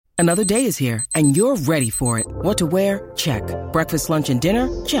Another day is here, and you're ready for it. What to wear? Check. Breakfast, lunch, and dinner?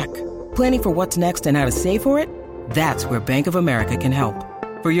 Check. Planning for what's next and how to save for it? That's where Bank of America can help.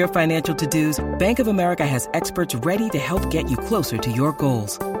 For your financial to-dos, Bank of America has experts ready to help get you closer to your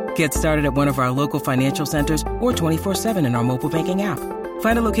goals. Get started at one of our local financial centers or 24/7 in our mobile banking app.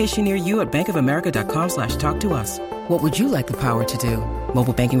 Find a location near you at bankofamerica.com/talktous. What would you like the power to do?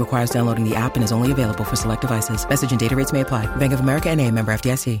 Mobile banking requires downloading the app and is only available for select devices. Message and data rates may apply. Bank of America N.A., member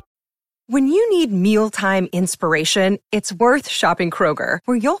FDIC. When you need mealtime inspiration, it's worth shopping Kroger,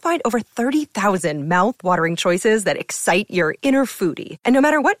 where you'll find over 30,000 mouth-watering choices that excite your inner foodie. And no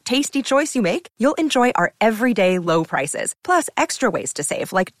matter what tasty choice you make, you'll enjoy our everyday low prices, plus extra ways to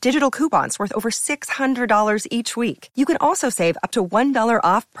save, like digital coupons worth over $600 each week. You can also save up to $1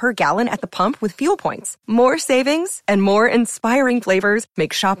 off per gallon at the pump with fuel points. More savings and more inspiring flavors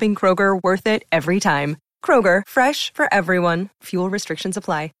make shopping Kroger worth it every time. Kroger, fresh for everyone. Fuel restrictions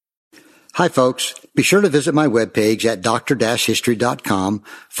apply. Hi, folks. Be sure to visit my webpage at dr-history.com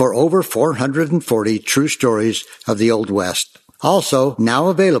for over 440 true stories of the Old West. Also, now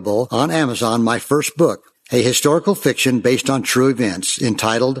available on Amazon, my first book, a historical fiction based on true events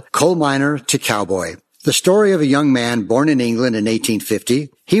entitled Coal Miner to Cowboy. The story of a young man born in England in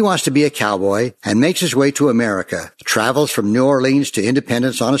 1850. He wants to be a cowboy and makes his way to America, travels from New Orleans to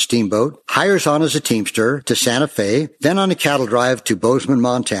Independence on a steamboat, hires on as a teamster to Santa Fe, then on a cattle drive to Bozeman,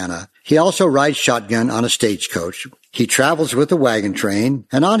 Montana. He also rides shotgun on a stagecoach. He travels with a wagon train,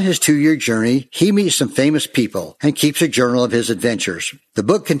 and on his 2-year journey, he meets some famous people and keeps a journal of his adventures. The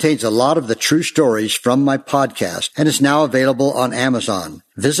book contains a lot of the true stories from my podcast and is now available on Amazon.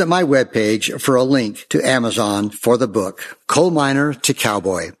 Visit my webpage for a link to Amazon for the book, Coal Miner to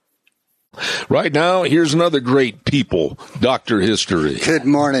Cowboy. Right now, here's another great people, Dr. History. Good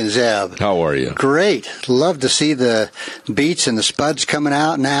morning, Zeb. How are you? Great. Love to see the beets and the spuds coming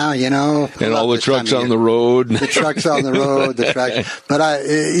out now, you know. And all the trucks on the road. The trucks on the road, the trucks. But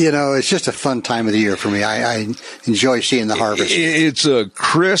it's just a fun time of the year for me. I enjoy seeing the harvest. It's a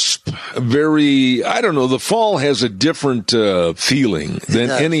crisp, very, the fall has a different feeling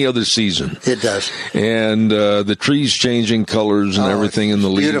than any other season. It does. And the trees changing colors and everything, and the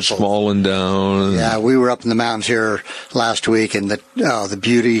leaves beautiful. falling down. Yeah, we were up in the mountains here last week, and the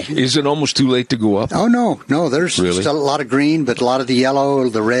beauty. Is it almost too late to go up? Oh, no, there's really? Still a lot of green, but a lot of the yellow,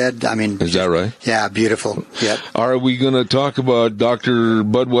 the red. I mean, is that right? Yeah, beautiful. Yep. Are we going to talk about Dr.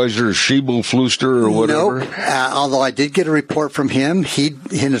 Budweiser Schiebel-Flüster or whatever? Nope. Although I did get a report from him. He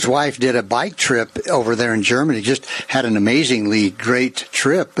and his wife did a bike trip over there in Germany. Just had an amazingly great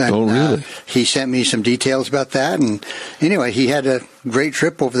trip. And, oh, really? He sent me some details about that. And anyway, he had a great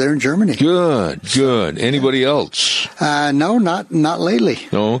trip over there in Germany. Good. Anybody else? No, not lately.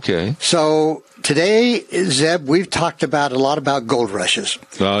 Oh, okay. So today, Zeb, we've talked a lot about gold rushes.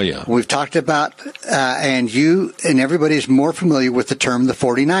 Oh, yeah. We've talked about, and you and everybody's more familiar with the term the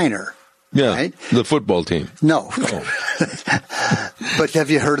 49er. Yeah, right? The football team. No. But have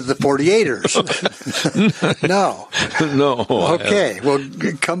you heard of the 48ers? No. No. Okay, well,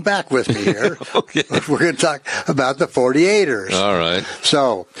 come back with me here. Okay. We're going to talk about the 48ers. All right.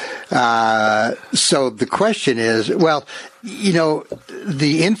 So the question is, well,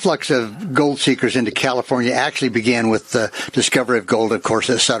 the influx of gold seekers into California actually began with the discovery of gold, of course,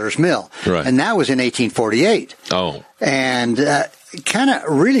 at Sutter's Mill. Right. And that was in 1848. Oh. And kind of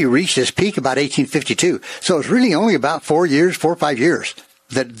really reached its peak about 1852. So it was really only about 4 or 5 years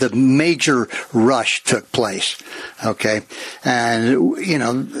that the major rush took place. Okay. And,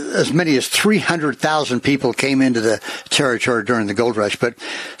 as many as 300,000 people came into the territory during the gold rush. But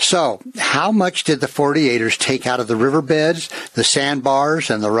so how much did the 48ers take out of the riverbeds, the sandbars,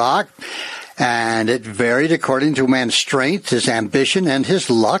 and the rock? And it varied according to a man's strength, his ambition, and his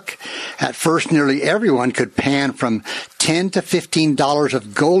luck. At first, nearly everyone could pan from $10 to $15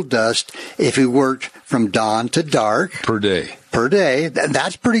 of gold dust if he worked from dawn to dark. Per day.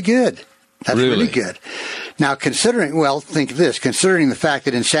 That's pretty good. That's really good. Now, considering the fact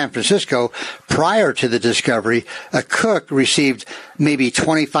that in San Francisco, prior to the discovery, a cook received maybe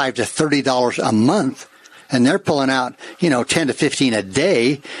 $25 to $30 a month, and they're pulling out, 10 to 15 a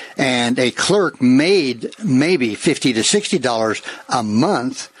day, and a clerk made maybe $50 to $60 a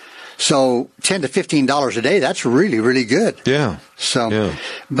month. So $10 to $15 a day, that's really, really good. Yeah.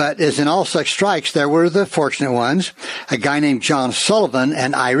 But as in all such strikes, there were the fortunate ones. A guy named John Sullivan,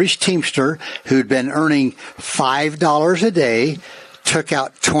 an Irish teamster who'd been earning $5 a day, took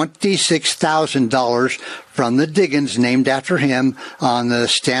out $26,000 from the diggings named after him on the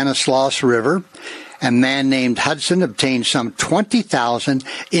Stanislaus River. A man named Hudson obtained some $20,000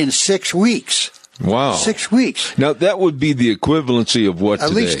 in 6 weeks. Wow. 6 weeks. Now, that would be the equivalency of what At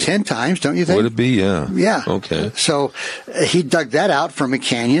today? least 10 times, don't you think? Would it be? Yeah. Yeah. Okay. So he dug that out from a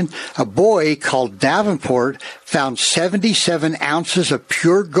canyon. A boy called Davenport found 77 ounces of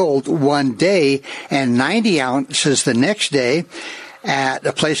pure gold one day and 90 ounces the next day at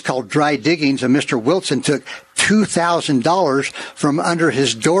a place called Dry Diggings, and Mr. Wilson took $2,000 from under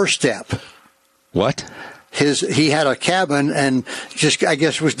his doorstep. What? He had a cabin and just, I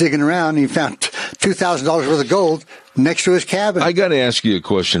guess, was digging around and he found $2,000 worth of gold next to his cabin. I got to ask you a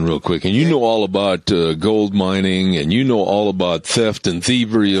question real quick. And you know all about gold mining, and you know all about theft and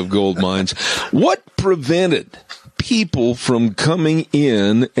thievery of gold mines. What prevented people from coming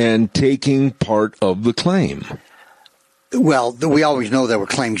in and taking part of the claim? Well, we always know there were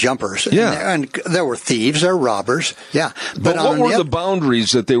claim jumpers. Yeah. And there were thieves, there were robbers. Yeah. But what were the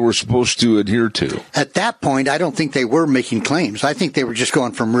boundaries that they were supposed to adhere to? At that point, I don't think they were making claims. I think they were just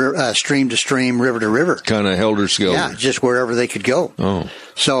going from stream to stream, river to river. Kind of helter-skelter. Yeah, just wherever they could go. Oh.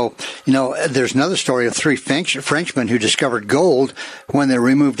 So, there's another story of three Frenchmen who discovered gold when they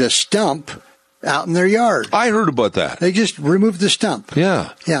removed a stump out in their yard. I heard about that. They just removed the stump.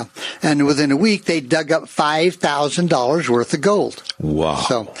 Yeah. Yeah. And within a week, they dug up $5,000 worth of gold. Wow.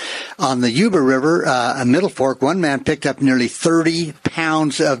 So on the Yuba River, Middle Fork, one man picked up nearly 30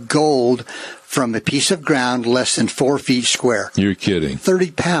 pounds of gold from a piece of ground less than 4 feet square. You're kidding.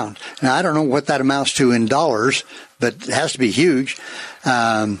 30 pounds. Now, I don't know what that amounts to in dollars, but it has to be huge.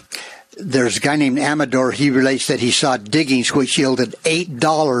 There's a guy named Amador. He relates that he saw diggings which yielded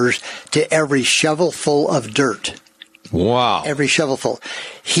 $8 to every shovelful of dirt. Wow. Every shovelful.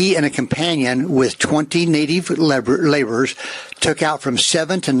 He and a companion with 20 native laborers took out from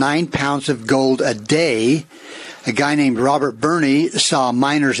 7 to 9 pounds of gold a day. A guy named Robert Burney saw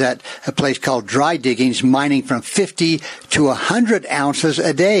miners at a place called Dry Diggings mining from 50 to 100 ounces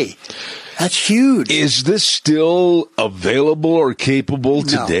a day. That's huge. Is this still available or capable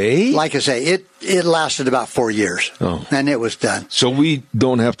today? No. Like I say, it lasted about 4 years, and it was done. So we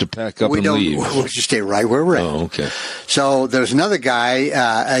don't have to pack up and leave. We'll just stay right where we're at. Oh, okay. So there's another guy,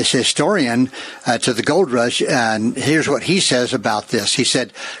 a historian to the gold rush, and here's what he says about this. He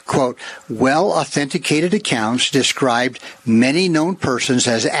said, quote, well-authenticated accounts described many known persons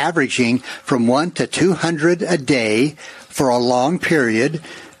as averaging from 1 to 200 a day for a long period.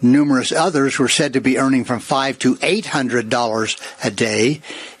 Numerous others were said to be earning from $500 to $800 a day.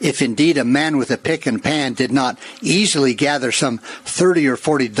 If indeed a man with a pick and pan did not easily gather some $30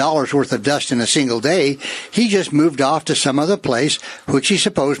 or $40 worth of dust in a single day, he just moved off to some other place which he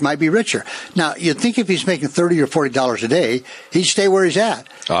supposed might be richer. Now, you'd think if he's making $30 or $40 a day, he'd stay where he's at.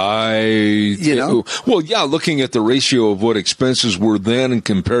 Well, yeah, looking at the ratio of what expenses were then and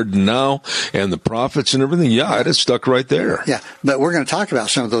compared to now and the profits and everything, yeah, I'd have stuck right there. Yeah, but we're going to talk about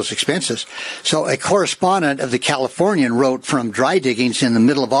some of those expenses. So a correspondent of the Californian wrote from Dry Diggings in the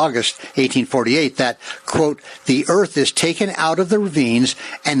middle of August 1848 that, quote, the earth is taken out of the ravines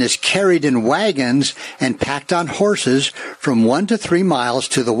and is carried in wagons and packed on horses from 1 to 3 miles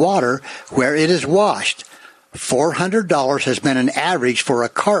to the water where it is washed. $400 has been an average for a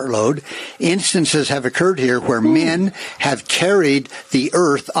cartload. Instances have occurred here where men have carried the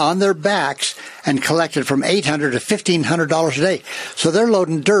earth on their backs and collected from $800 to $1,500 a day. So they're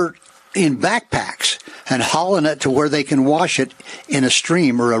loading dirt in backpacks and hauling it to where they can wash it in a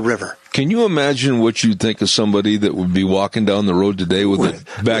stream or a river. Can you imagine what you'd think of somebody that would be walking down the road today with a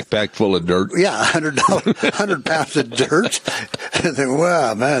backpack full of dirt? Yeah, 100 pounds of dirt. I think,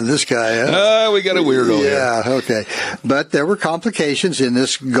 wow, man, this guy. We got a weirdo here. Yeah, okay. But there were complications in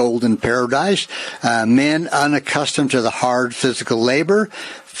this golden paradise. Men unaccustomed to the hard physical labor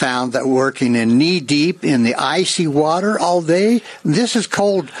found that working in knee-deep in the icy water all day, this is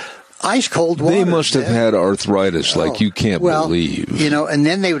cold. Ice cold water. They must have had arthritis like you can't believe. And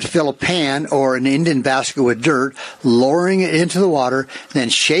then they would fill a pan or an Indian basket with dirt, lowering it into the water, then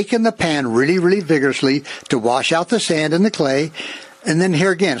shaking the pan really, really vigorously to wash out the sand and the clay. And then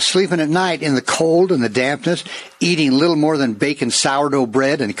here again, sleeping at night in the cold and the dampness, eating little more than bacon sourdough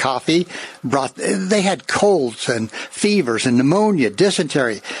bread and coffee. They had colds and fevers and pneumonia,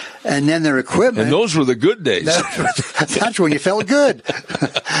 dysentery. And then their equipment. And those were the good days. That's when you felt good.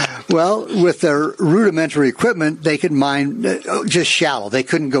 Well, with their rudimentary equipment, they could mine just shallow. They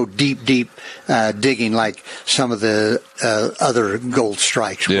couldn't go deep digging like some of the other gold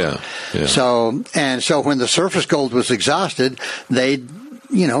strikes were. Yeah. So when the surface gold was exhausted, they'd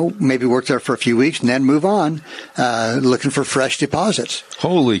maybe work there for a few weeks and then move on, looking for fresh deposits.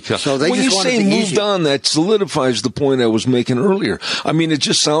 Holy cow. So they when just you say moved on, that solidifies the point I was making earlier. I mean, it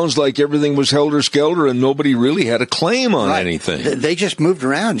just sounds like everything was helter-skelter and nobody really had a claim on anything. They just moved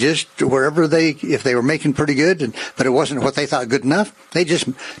around just wherever if they were making pretty good, but it wasn't what they thought good enough, they just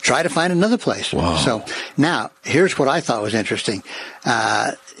try to find another place. Wow. So now, here's what I thought was interesting.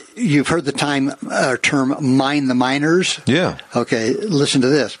 You've heard the term mine the miners? Yeah. Okay, listen to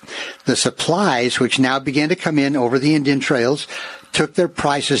this. The supplies, which now began to come in over the Indian trails, took their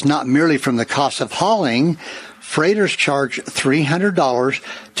prices not merely from the cost of hauling. Freighters charged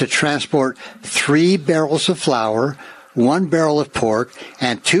 $300 to transport 3 barrels of flour, 1 barrel of pork,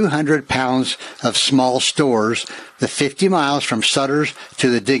 and 200 pounds of small stores, the 50 miles from Sutter's to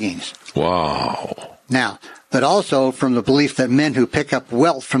the diggings. Wow. Now, but also from the belief that men who pick up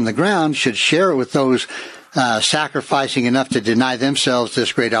wealth from the ground should share it with those sacrificing enough to deny themselves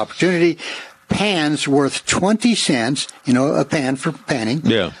this great opportunity. Pans worth 20 cents, a pan for panning,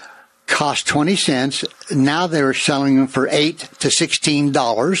 cost 20 cents. Now they're selling them for $8 to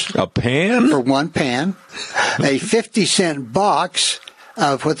 $16. A pan? For one pan. A 50-cent box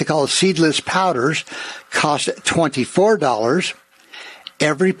of what they call seedless powders cost $24.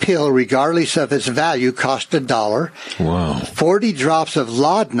 Every pill, regardless of its value, cost $1. Wow. 40 drops of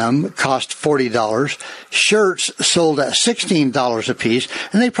laudanum cost $40. Shirts sold at $16 a piece,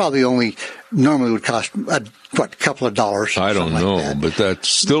 and they probably only normally would cost a couple of dollars. I don't know, but that's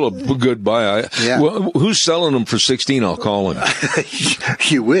still a good buy. Well, who's selling them for $16? I'll call him.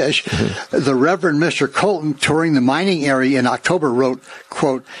 You wish. The Reverend Mr. Colton, touring the mining area in October, wrote,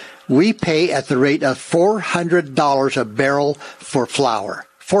 quote, "We pay at the rate of $400 a barrel for flour."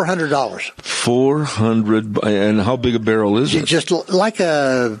 $400. 400, and how big a barrel is it? Just like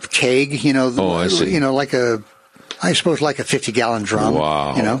a keg, I see. I suppose like a 50-gallon drum.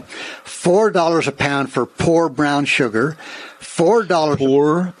 Wow. $4 a pound for poor brown sugar. $4.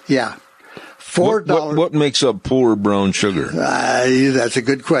 Poor? Yeah. $4. What makes up poor brown sugar? That's a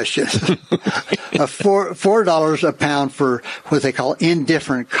good question. $4 a pound for what they call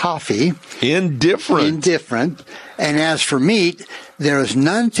indifferent coffee. Indifferent. And as for meat, there is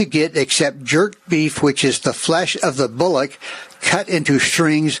none to get except jerked beef, which is the flesh of the bullock cut into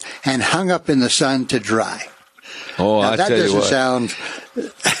strings and hung up in the sun to dry. Oh, now, I tell you what. That doesn't sound...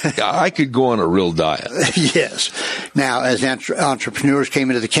 I could go on a real diet. Yes. Now, as entrepreneurs came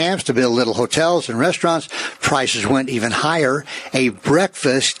into the camps to build little hotels and restaurants, prices went even higher. A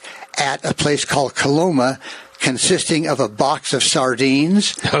breakfast at a place called Coloma, consisting of a box of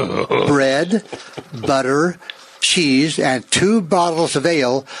sardines, bread, butter, cheese, and 2 bottles of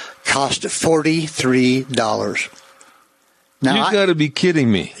ale, cost $43. Now, You've got to be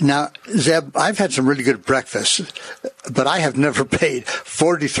kidding me. Now, Zeb, I've had some really good breakfasts, but I have never paid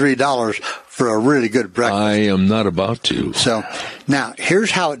 $43 for a really good breakfast. I am not about to. So, now,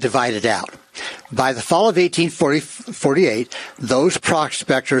 here's how it divided out. By the fall of 1848, those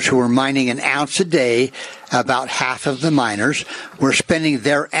prospectors who were mining an ounce a day, about half of the miners, were spending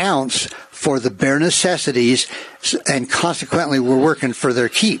their ounce for the bare necessities and consequently were working for their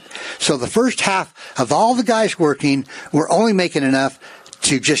keep. So the first half of all the guys working were only making enough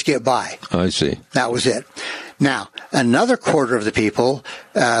to just get by. I see. That was it. Now, another quarter of the people,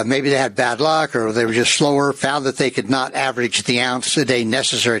 maybe they had bad luck or they were just slower, found that they could not average the ounce a day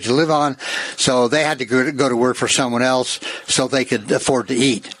necessary to live on, so they had to go to work for someone else so they could afford to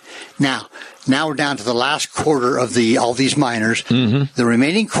eat. Now we're down to the last quarter of all these miners. Mm-hmm. The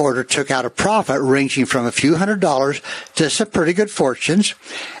remaining quarter took out a profit ranging from a few $100s to some pretty good fortunes,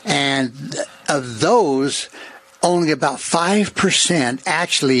 and of those, only about 5%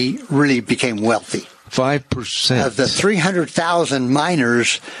 actually really became wealthy. 5%? Of the 300,000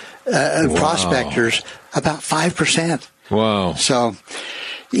 miners, prospectors, about 5%. Wow. So,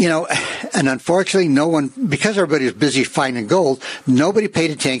 and unfortunately because everybody was busy finding gold, nobody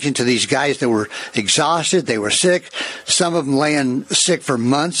paid attention to these guys that were exhausted, they were sick, some of them laying sick for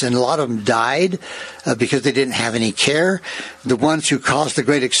months, and a lot of them died because they didn't have any care. The ones who caused the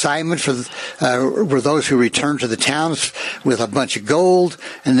great excitement were those who returned to the towns with a bunch of gold,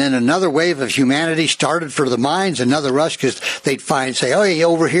 and then another wave of humanity started for the mines, another rush, because they'd say, oh, yeah,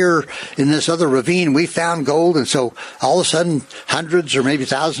 over here in this other ravine, we found gold, and so all of a sudden, hundreds or maybe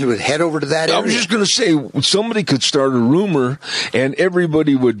thousands would head over to that area. I was just going to say, somebody could start a rumor, and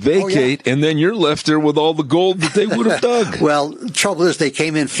everybody would vacate, and then you're left there with all the gold that they would have dug. Well, the trouble is they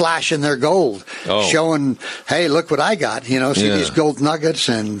came in flashing their gold, showing, hey, look what I got, see these gold nuggets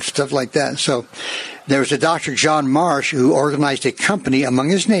and stuff like that. So There was a Dr. John Marsh who organized a company among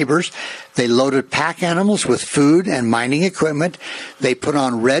his neighbors. They loaded pack animals with food and mining equipment. They put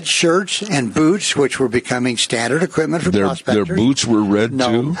on red shirts and boots, which were becoming standard equipment for prospectors. Their boots were red, too?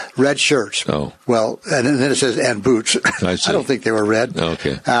 No, red shirts. Oh. Well, and then it says, and boots. I see. I don't think they were red.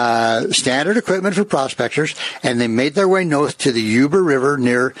 Okay. Standard equipment for prospectors, and they made their way north to the Yuba River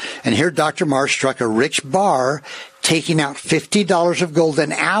and here Dr. Marsh struck a rich bar, taking out $50 of gold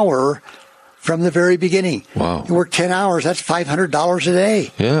an hour from the very beginning. Wow. He worked 10 hours. That's $500 a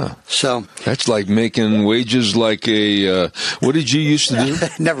day. Yeah. So that's like making wages like a, what did you used to do?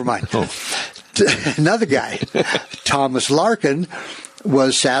 Never mind. Oh. Another guy, Thomas Larkin,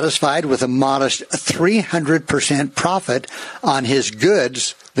 was satisfied with a modest 300% profit on his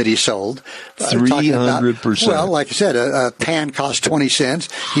goods that he sold. 300%. Well, like I said, a pan cost 20 cents.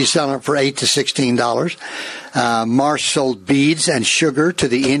 He's selling it for $8 to $16. Marsh sold beads and sugar to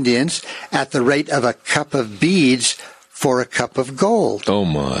the Indians at the rate of a cup of beads for a cup of gold. Oh,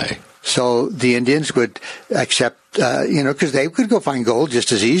 my. So the Indians would accept, because they could go find gold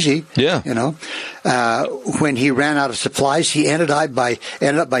just as easy. Yeah. When he ran out of supplies, he ended up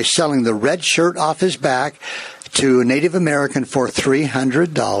by selling the red shirt off his back to a Native American for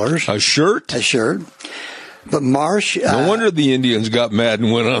 $300. A shirt? A shirt. But Marsh... no wonder the Indians got mad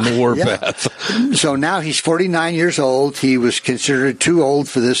and went on the warpath. So now he's 49 years old. He was considered too old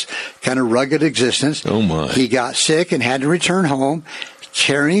for this kind of rugged existence. Oh, my. He got sick and had to return home,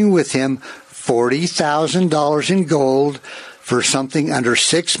 carrying with him $40,000 in gold for something under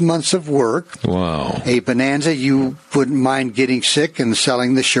 6 months of work. Wow. A bonanza you wouldn't mind getting sick and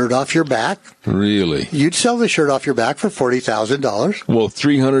selling the shirt off your back. Really? You'd sell the shirt off your back for $40,000. Well,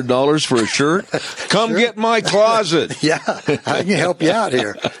 $300 for a shirt? Come get my closet. Yeah, I can help you out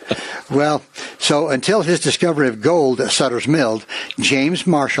here. Well, so until his discovery of gold at Sutter's Mill, James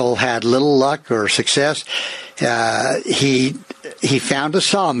Marshall had little luck or success. He found a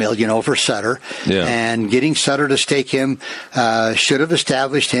sawmill, for Sutter, and getting Sutter to stake him should have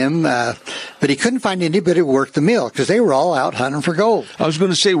established him, but he couldn't find anybody to work the mill because they were all out hunting for gold. I was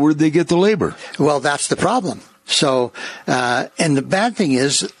going to say, where'd they get the labor? Well, that's the problem. So, and the bad thing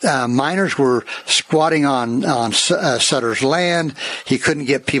is, miners were squatting on Sutter's land. He couldn't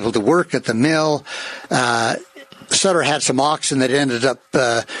get people to work at the mill. Sutter had some oxen that ended up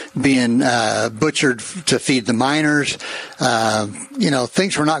being butchered to feed the miners.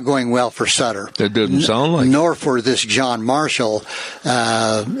 Things were not going well for Sutter. That doesn't sound like. Nor for this John Marshall,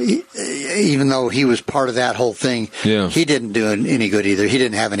 even though he was part of that whole thing. Yeah. He didn't do any good either. He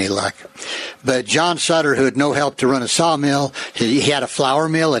didn't have any luck. But John Sutter, who had no help to run a sawmill, he had a flour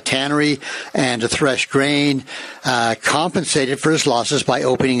mill, a tannery, and to thresh grain, compensated for his losses by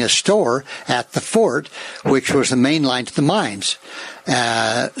opening a store at the fort, which was the main line to the mines.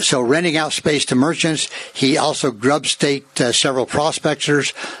 So renting out space to merchants, he also grub-staked several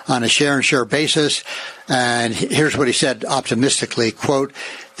prospectors on a share-and-share basis. And here's what he said optimistically, quote,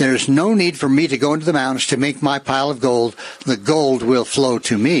 "There's no need for me to go into the mountains to make my pile of gold. The gold will flow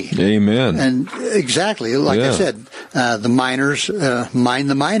to me." Amen. And exactly, like I said, the miners mine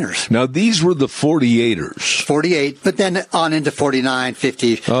the miners. Now, these were the 48ers. 48, but then on into 49,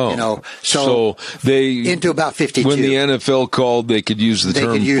 50, So they... into about 52. When the NFL called, they could use the term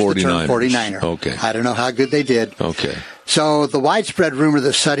 49ers. They could use the term 49er. Okay. I don't know how good they did. Okay. So the widespread rumor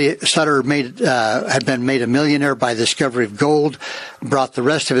that Sutter had been made a millionaire by the discovery of gold brought the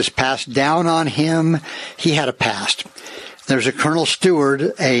rest of his past down on him. He had a past. There's a Colonel Stewart,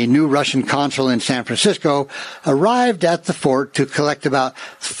 a new Russian consul in San Francisco, arrived at the fort to collect about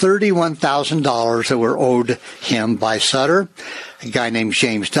 $31,000 that were owed him by Sutter. A guy named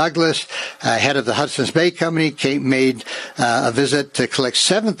James Douglas, head of the Hudson's Bay Company, made a visit to collect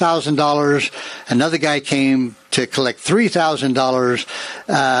 $7,000. Another guy came to collect $3,000.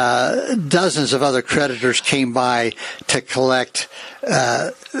 Dozens of other creditors came by to collect.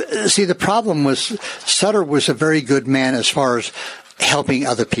 See, the problem was Sutter was a very good man as far as helping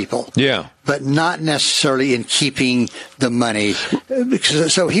other people. Yeah. But not necessarily in keeping the money.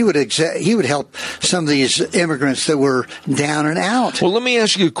 So he would help some of these immigrants that were down and out. Well, let me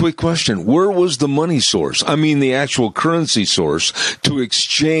ask you a quick question. Where was the money source? I mean, the actual currency source to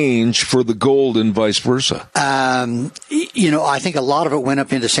exchange for the gold and vice versa. I think a lot of it went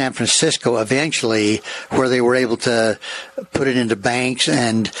up into San Francisco eventually, where they were able to put it into banks.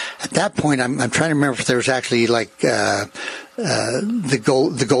 And at that point, I'm trying to remember if there was actually like the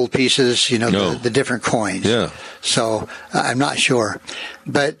gold pieces, the different coins. Yeah. So I'm not sure.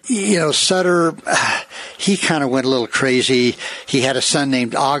 But, Sutter, he kind of went a little crazy. He had a son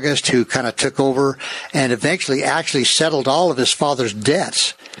named August who kind of took over and eventually actually settled all of his father's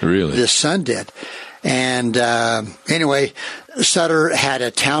debts. Really? This son did. And anyway, Sutter had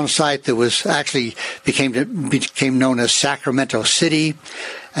a town site that was actually became known as Sacramento City,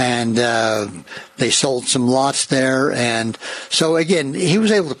 and they sold some lots there. And so again, he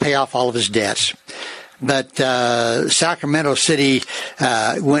was able to pay off all of his debts. But Sacramento City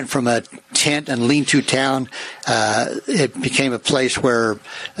went from a tent and lean-to town. It became a place where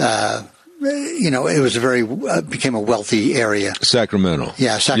it was became a wealthy area. Sacramento.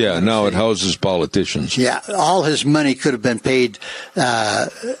 Yeah, Sacramento. Yeah, now City. It houses politicians. Yeah, all his money could have been paid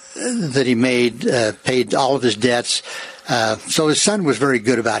that he made, paid all of his debts. So his son was very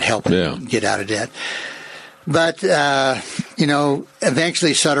good about helping him get out of debt. But,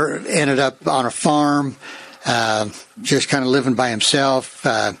 eventually Sutter ended up on a farm, just kind of living by himself.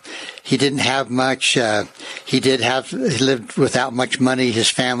 He didn't have much. He lived without much money. His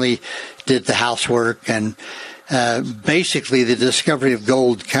family did the housework, and basically the discovery of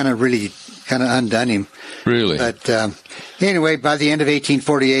gold kind of undone him. Really? But anyway, by the end of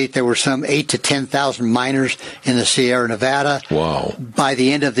 1848, there were some 8,000 to 10,000 miners in the Sierra Nevada. Wow. By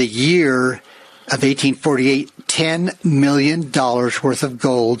the end of the year of 1848, $10 million worth of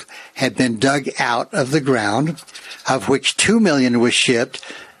gold had been dug out of the ground, of which $2 million was shipped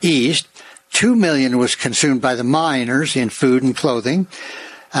east, $2 million was consumed by the miners in food and clothing,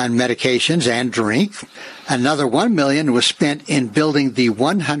 and medications and drink. Another $1 million was spent in building the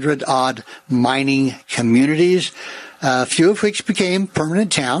 100-odd mining communities, a few of which became permanent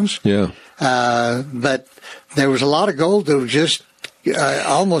towns. Yeah. But there was a lot of gold that was just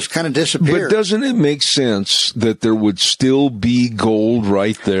almost kind of disappeared. But doesn't it make sense that there would still be gold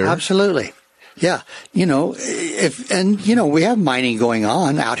right there? Absolutely. Yeah. We have mining going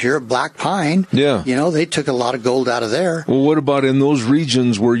on out here at Black Pine. Yeah. They took a lot of gold out of there. Well, what about in those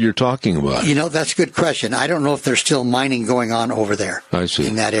regions where you're talking about? That's a good question. I don't know if there's still mining going on over there. I see.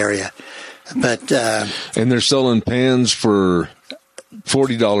 In that area. But, and they're selling pans for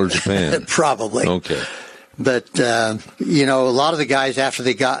 $40 a pan. Probably. Okay. But, a lot of the guys, after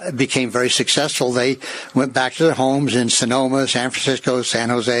they became very successful, they went back to their homes in Sonoma, San Francisco, San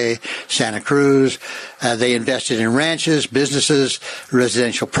Jose, Santa Cruz. They invested in ranches, businesses,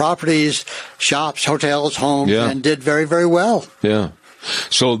 residential properties, shops, hotels, homes, and did very, very well. Yeah.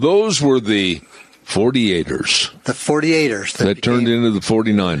 So those were the 48ers. The 48ers. That turned into the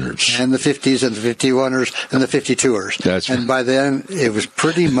 49ers. And the 50s and the 51ers and the 52ers. That's right. And by then, it was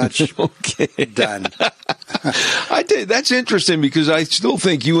pretty much done. I tell you, that's interesting because I still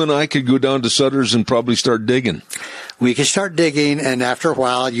think you and I could go down to Sutter's and probably start digging. We could start digging, and after a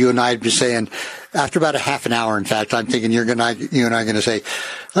while, you and I would be saying, after about a half an hour, in fact, I'm thinking you and I are going to say,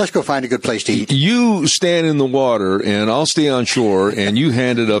 let's go find a good place to eat. You stand in the water, and I'll stay on shore, and you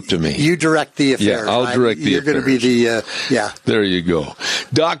hand it up to me. You direct the affairs. Yeah, I'll direct the affairs. You're going to be the, There you go.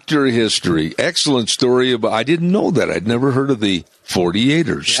 Dr. History. Excellent story. I didn't know that. I'd never heard of the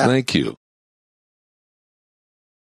 48ers. Yeah. Thank you.